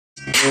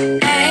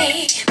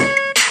Ay.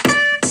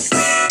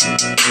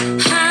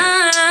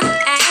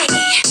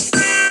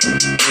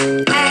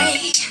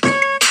 Ay.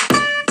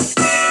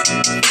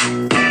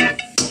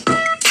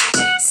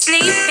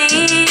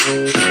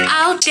 Sleeping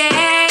all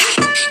day,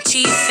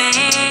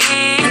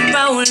 chiefing,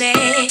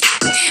 rolling,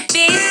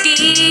 big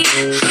D,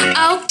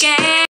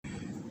 okay.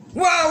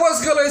 Wow,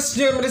 what's good, ladies and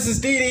gentlemen? This is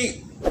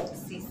Cece.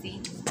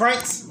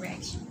 Pranks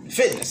Reactions.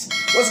 Fitness.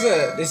 What's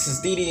good? This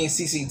is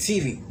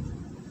DeeDeeAndCece.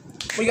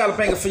 We got a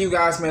banger for you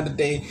guys, man,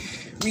 today.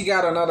 We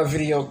got another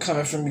video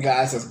coming from you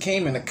guys that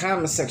came in the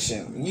comment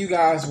section. You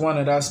guys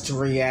wanted us to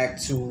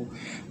react to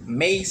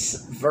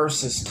Mase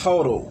versus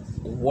Total,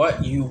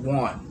 What You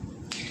Want.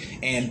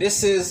 And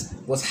this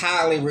was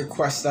highly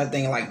requested. I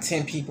think like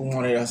 10 people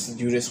wanted us to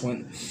do this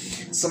one.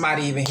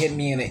 Somebody even hit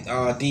me in the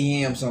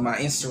DMs on my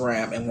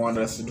Instagram and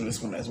wanted us to do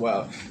this one as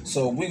well.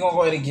 So we're going to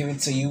go ahead and give it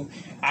to you.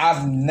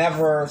 I've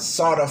never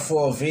saw the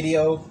full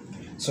video,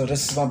 so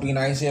this is going to be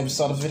nice. You ever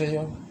saw the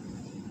video?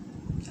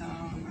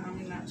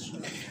 I'm not sure.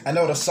 I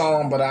know the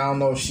song, but I don't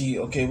know if she...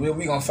 Okay, we're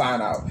going to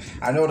find out.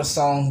 I know the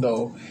song,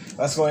 though.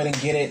 Let's go ahead and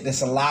get it.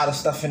 There's a lot of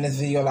stuff in this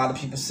video. A lot of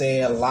people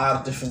say a lot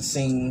of different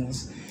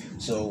scenes.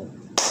 So,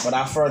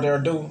 without further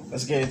ado,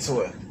 let's get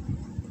into it.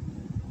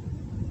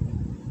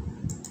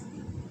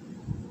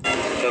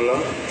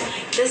 Hello?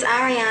 This is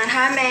Ariane.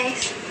 Hi,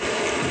 Mase.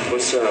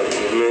 What's up?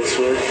 You miss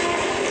me?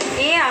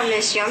 Yeah, I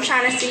miss you. I'm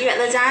trying to see you at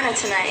the diner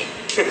tonight.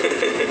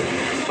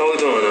 How we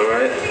doing,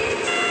 alright?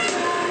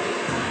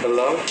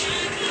 Hello?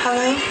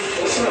 Hello?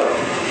 What's up?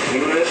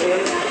 You miss me?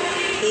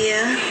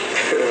 Yeah.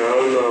 I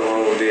don't know if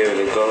I'm going to be able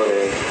to go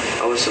there.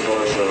 I was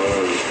supposed to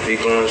be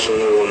going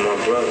somewhere with my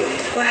brother.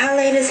 Well, how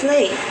late is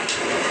late?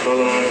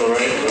 Hold on,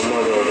 alright? My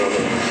mother on the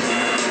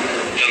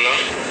Hello?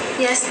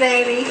 Yes,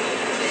 baby.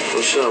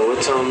 What's up?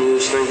 What time you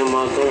was thinking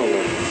about going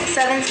there?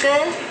 7's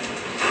good?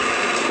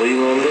 Where you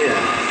going to be at?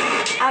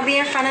 I'll be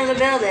in front of the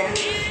building.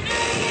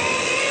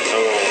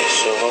 Alright,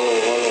 so hold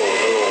on,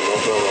 no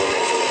problem.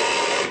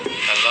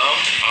 Hello?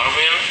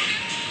 Ariane?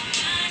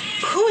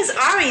 Who is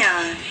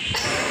Ariane?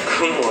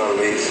 Come on,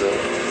 Lisa.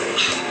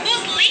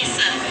 Who's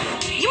Lisa?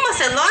 You must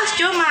have lost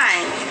your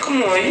mind.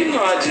 Come on, you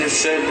know I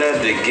just said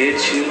that to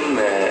get you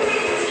mad.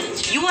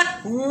 You want...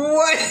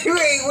 What?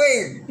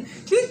 Wait.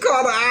 He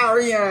called her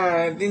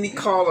Ariane, then he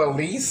called her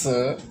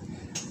Lisa.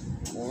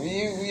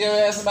 You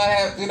ever had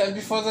somebody do that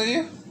before to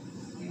you?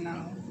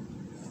 No.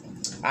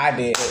 I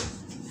did.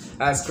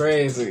 That's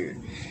crazy.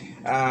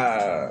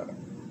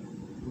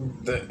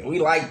 We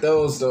like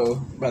those though,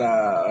 but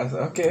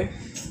okay.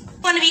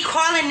 Want to be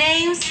calling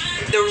names?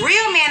 The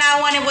real man I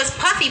wanted was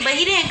Puffy, but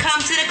he didn't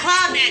come to the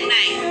club that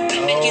night.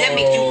 That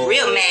makes you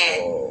real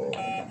mad.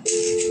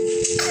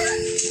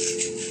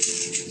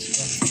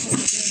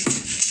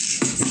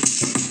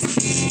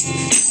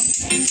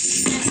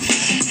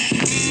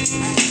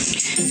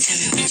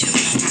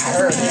 I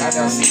heard it. I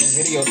done seen the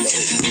video though.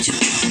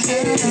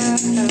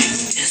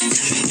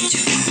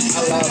 I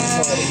love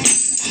Total.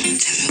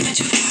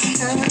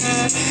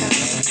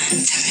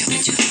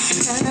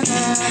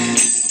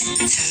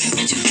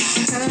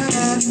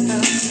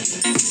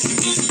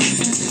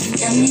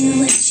 Tell me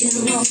what you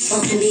want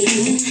from me.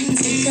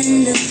 Take a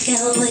look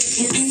at what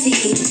you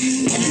see.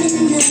 Let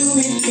me know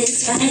if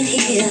this right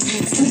here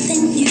is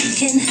something you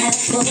can have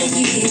for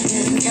you.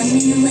 Tell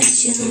me what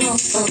you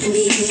want from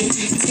me.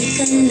 Take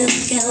a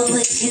look at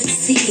what you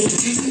see.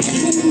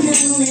 Let me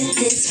know if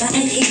this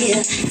right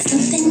here is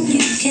something you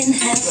can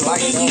have for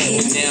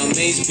you. Now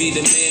Mase be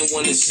the man,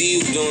 wanna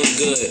see you doing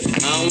good.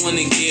 I don't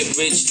wanna get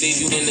rich, leave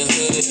you in the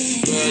hood.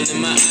 Girl,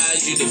 in my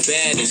eyes, you the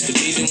baddest. The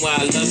reason why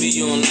I love you,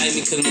 you don't like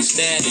me cause I'm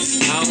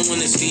status. I don't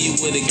wanna see you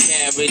with a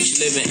carriage,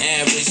 living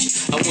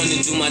average. I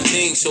wanna do my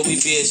thing so we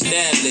be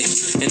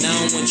established. And I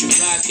don't want you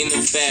rocking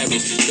the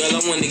fabric. Girl,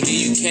 I wanna give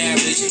you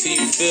carriage till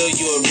you feel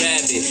you a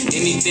rabbit.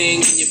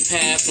 Anything in your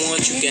path,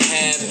 want you can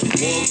have.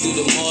 Walk through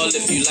the mall,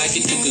 if you like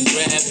it, you can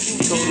grab.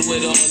 Total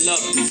it all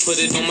up, you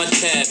put it on my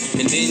tab.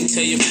 And then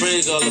tell your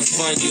friends all the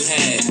fun you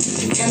had.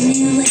 Tell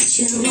me what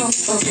you want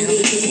from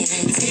me.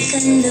 Take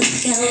a look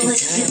at what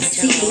you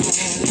see.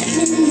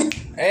 Let me know.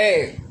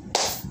 Hey,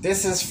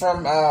 this is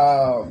from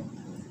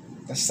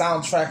the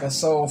soundtrack of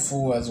Soul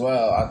Food as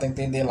well. I think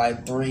they did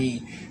like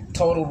 3.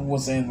 Total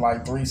was in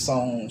like 3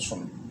 songs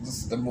from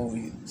the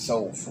movie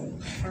Soul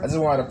Food. I just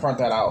wanted to point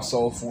that out.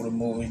 Soul Food, the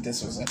movie.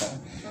 This was in a...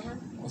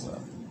 What's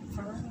up?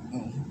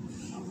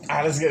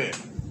 Alright, let's get it.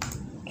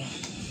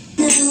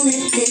 Know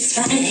if this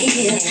right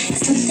here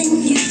is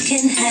something you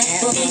can have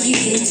for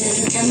you.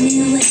 Tell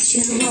me what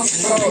you want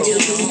from me.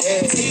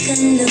 Take a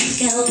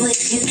look at what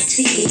you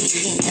see.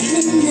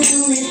 Let me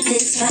know if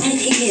this right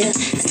here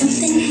is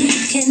something you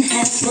can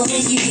have for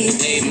you.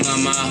 Hey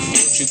mama,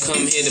 won't you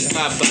come here to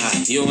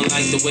Popeye? You don't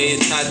like the way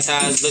it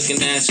tatas looking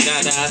at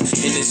Scada.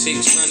 In the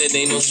 600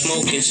 ain't no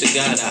smoking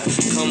cigar.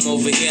 Come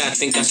over here, I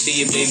think I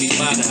see your baby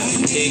father.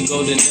 Here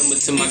go the number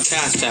to my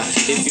casa.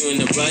 If you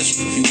in a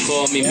rush, you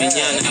call me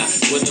mañana.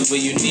 Whatever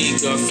you need,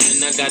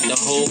 girlfriend, I got the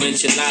whole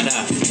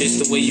enchilada.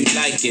 Just the way you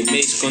like it,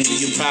 Mase gonna do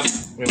you proper.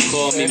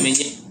 Call me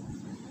mañana.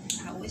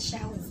 I wish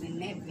I was in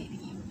that video.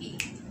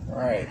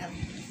 Right.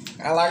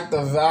 I like the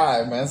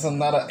vibe, man. It's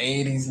another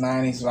 80s,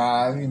 90s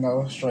vibe, you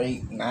know,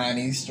 straight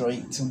 90s,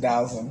 straight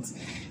 2000s.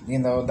 You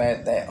know,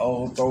 that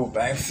old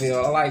throwback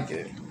feel. I like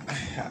it.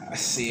 I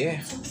see it.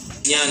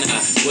 Yana,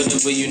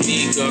 whatever you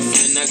need,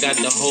 girlfriend, I got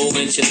the whole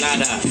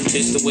enchilada.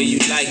 Just the way you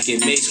like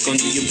it, mate's gonna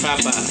do you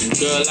proper.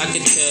 Girl, I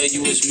can tell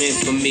you was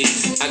meant for me.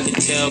 I can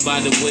tell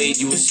by the way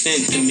you was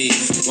sent to me.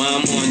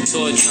 While I'm on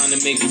tour trying to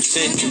make them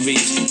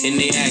centuries,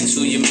 and they ask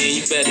who you man,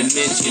 you better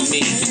mention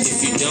me. If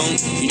you don't,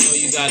 you know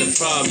you got a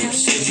problem.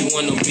 Said you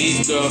want no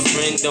beef,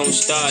 girlfriend, don't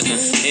start now.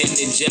 And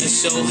it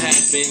just so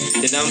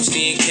happened that I'm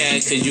seeing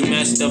cat, cause you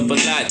messed up a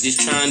lot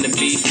just trying to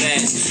be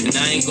fast. And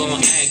I ain't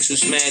gonna ask who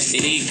smashed the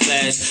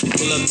E-class.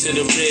 Pull up to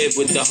the rib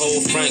with the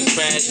whole front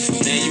crash.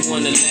 Now you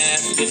wanna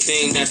laugh, good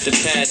thing that's the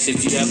past.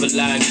 If you ever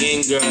lie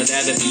again, girl,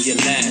 that'll be your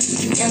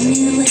last. Tell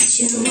me what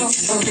you want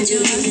from me.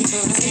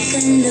 Take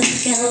a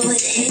look at what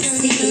it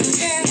sees.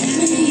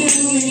 Let me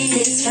know if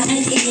this right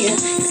here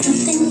is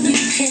something you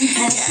can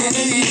have for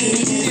me.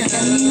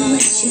 Tell me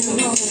what you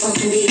want from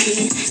me.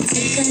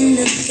 Take a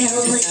look at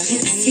what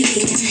you see.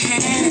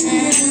 Let me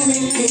know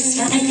if this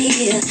right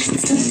here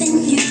is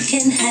something you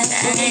can have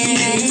for me.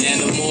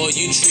 And the more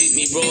you treat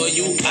me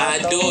royal,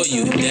 I adore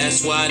you.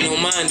 That's why I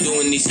don't mind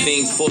doing these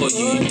things for you.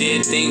 You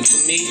did things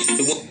for me.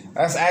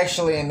 That's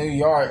actually in New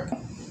York.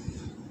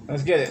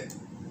 Let's get it.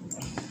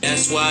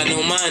 That's why I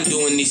don't mind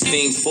doing these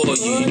things for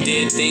you. You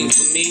did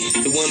things for me,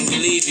 they wouldn't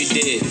believe you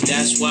did.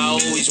 That's why I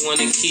always want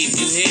to keep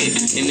you here.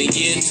 In a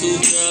year or two,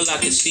 girl,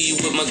 I can see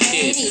you with my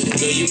kids.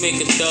 Girl, you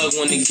make a thug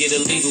want to get a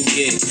legal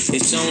gig.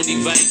 It's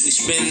only right we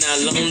spend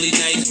our lonely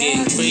nights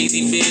getting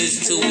crazy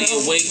biz till we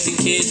awake the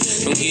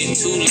kids. Don't get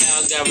too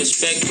loud, got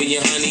respect for you,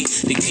 honey.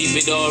 To keep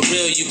it all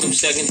real, you come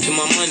second to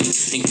my money.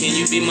 And can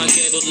you be my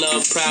ghetto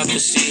love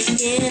prophecy?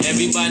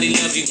 Everybody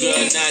love you, girl,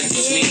 not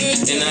just me.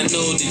 And I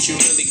know that you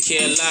really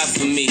care a lot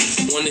for me.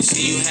 Wanna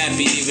see you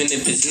happy even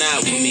if it's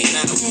not with me,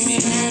 not with me.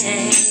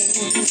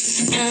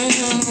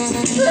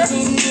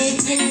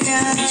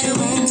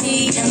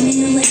 Tell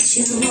me what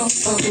you want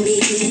from me.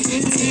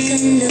 Take a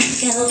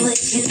look at what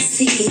you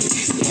see.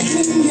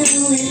 Let me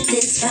know if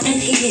this right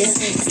here is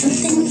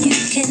something you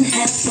can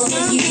have for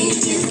you.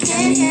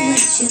 Tell me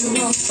what you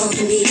want from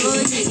me.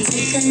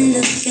 Take a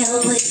look at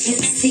what you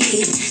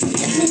see.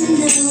 Let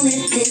me know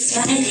if this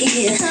right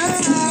here is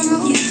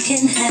something you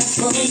can have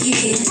for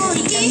you. Tell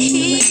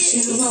me what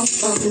you want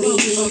from me.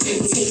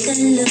 Take a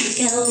look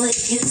at what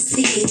you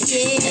see.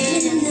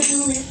 Let me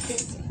know if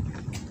this.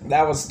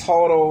 That was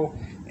Total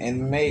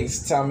and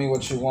Mase. Tell me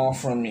what you want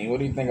from me. What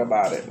do you think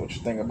about it? What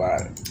you think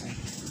about it?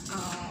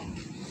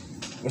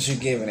 What you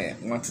giving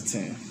it? 1 to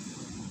 10.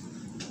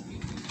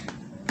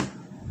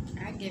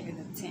 I give it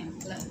a 10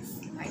 plus,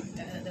 like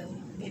the other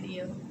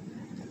video.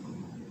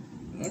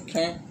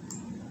 Okay.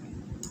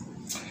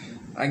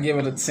 I give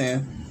it a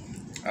 10.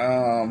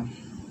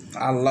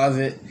 I love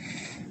it.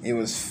 It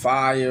was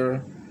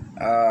fire.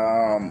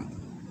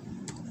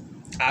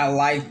 I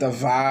like the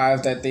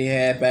vibe that they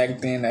had back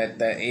then, that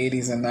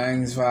 80s and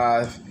 90s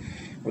vibe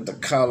with the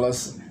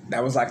colors.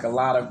 That was like a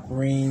lot of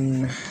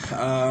green,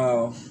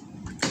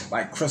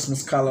 like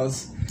Christmas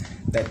colors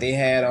that they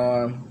had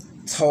on.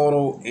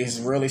 Total is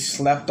really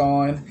slept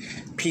on.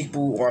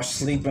 People are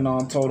sleeping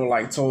on Total,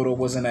 like Total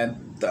wasn't that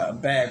the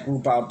bad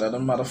group out there. The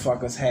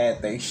motherfuckers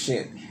had they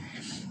shit.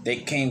 They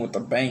came with the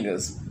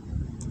bangers.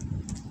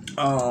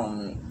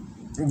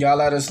 Y'all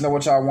let us know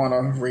what y'all want to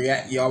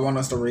react. Y'all want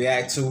us to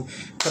react to.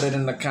 Put it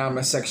in the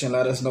comment section.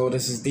 Let us know.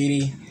 This is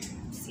Cece.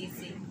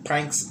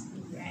 Pranks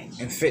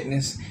and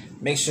Fitness.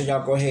 Make sure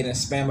y'all go ahead and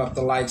spam up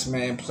the likes,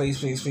 man. Please,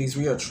 please, please.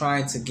 We are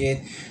trying to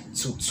get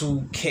to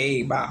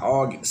 2K by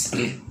August.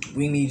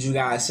 We need you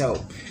guys'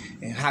 help.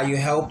 And how you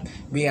help?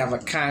 We have a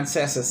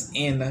contest that's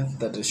in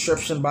the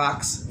description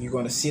box. You're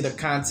going to see the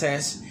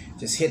contest.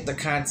 Just hit the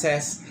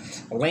contest.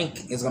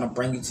 Link is going to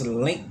bring you to the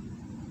link.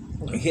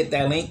 When you hit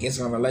that link, it's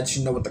going to let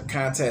you know what the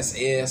contest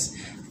is.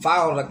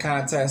 Follow the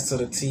contest to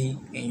the T,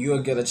 and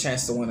you'll get a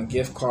chance to win a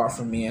gift card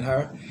from me and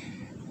her.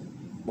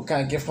 What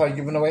kind of gift card are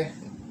you giving away?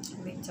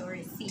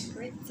 Victoria's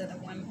Secret to the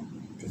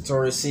women.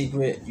 Victoria's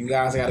Secret. You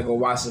guys got to go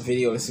watch the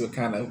video to see what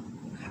kind of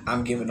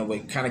I'm giving away,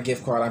 kind of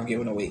gift card I'm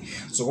giving away.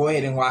 So go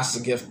ahead and watch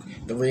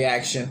the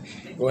reaction.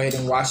 Go ahead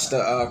and watch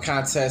the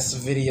contest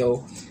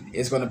video.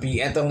 It's going to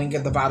be at the link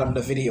at the bottom of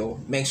the video.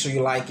 Make sure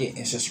you like it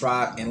and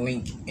subscribe and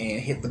link and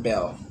hit the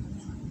bell.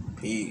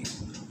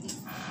 Peace.